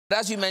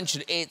As you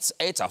mentioned, it's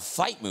a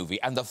fight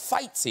movie, and the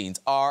fight scenes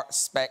are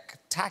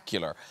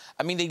spectacular.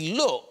 I mean, they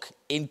look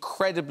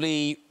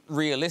incredibly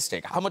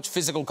realistic. How much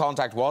physical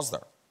contact was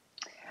there?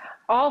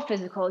 All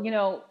physical. You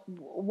know,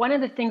 one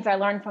of the things I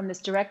learned from this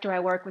director I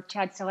work with,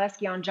 Chad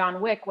Stileski, on John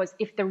Wick, was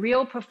if the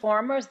real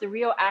performers, the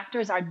real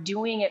actors are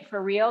doing it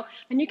for real,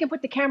 then you can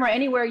put the camera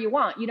anywhere you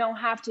want. You don't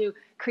have to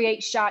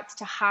create shots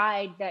to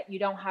hide that you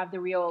don't have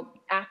the real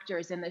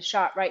actors in the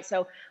shot, right?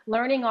 So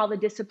learning all the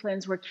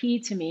disciplines were key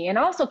to me. And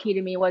also key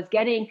to me was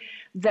getting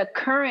the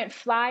current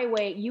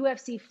flyweight,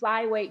 UFC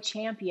flyweight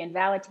champion,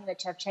 Valentina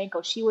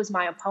Shevchenko. She was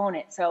my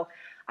opponent. So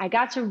I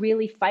got to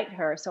really fight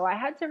her. So I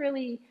had to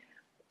really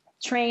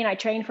train. I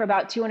trained for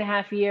about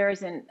 2.5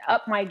 years and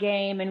up my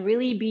game and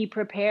really be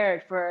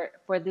prepared for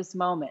this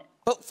moment.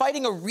 But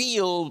fighting a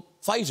real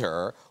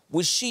fighter,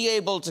 was she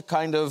able to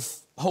kind of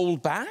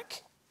hold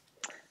back?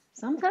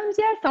 Sometimes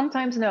yes,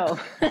 sometimes no.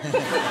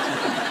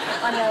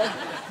 On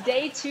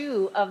day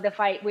 2 of the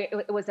fight,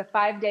 it was a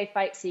 5-day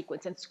fight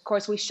sequence. And of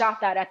course, we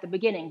shot that at the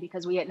beginning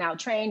because we had now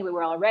trained, we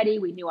were all ready,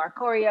 we knew our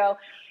choreo.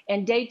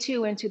 And day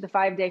 2 into the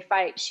 5-day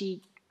fight,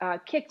 she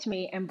kicked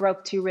me and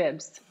broke 2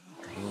 ribs.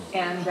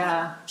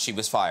 And she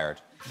was fired.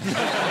 No.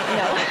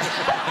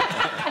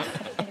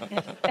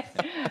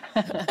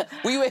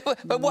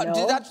 But what, No.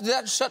 did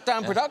that shut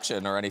down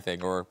production or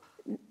anything, or?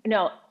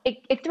 No,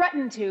 it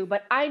threatened to,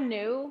 but I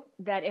knew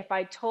that if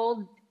I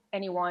told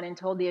anyone and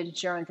told the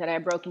insurance that I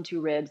had broken 2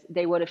 ribs,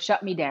 they would have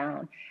shut me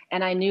down.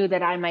 And I knew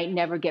that I might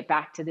never get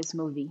back to this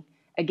movie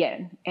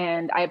again.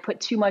 And I had put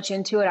too much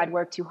into it. I'd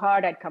worked too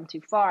hard. I'd come too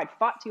far. I'd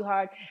fought too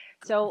hard.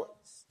 So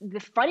the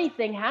funny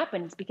thing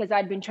happens, because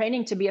I'd been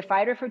training to be a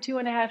fighter for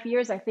 2.5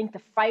 years, I think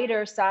the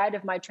fighter side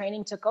of my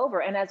training took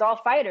over. And as all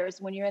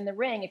fighters, when you're in the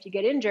ring, if you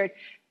get injured,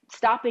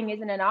 stopping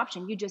isn't an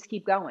option. You just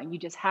keep going. You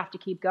just have to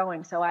keep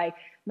going. So I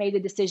made the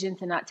decision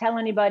to not tell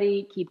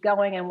anybody, keep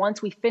going. And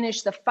once we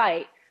finished the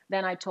fight,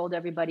 then I told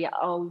everybody,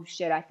 oh,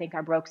 shit, I think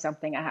I broke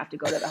something. I have to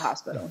go to the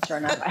hospital. Sure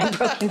enough, I had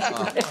broken 2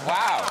 ribs.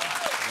 Wow.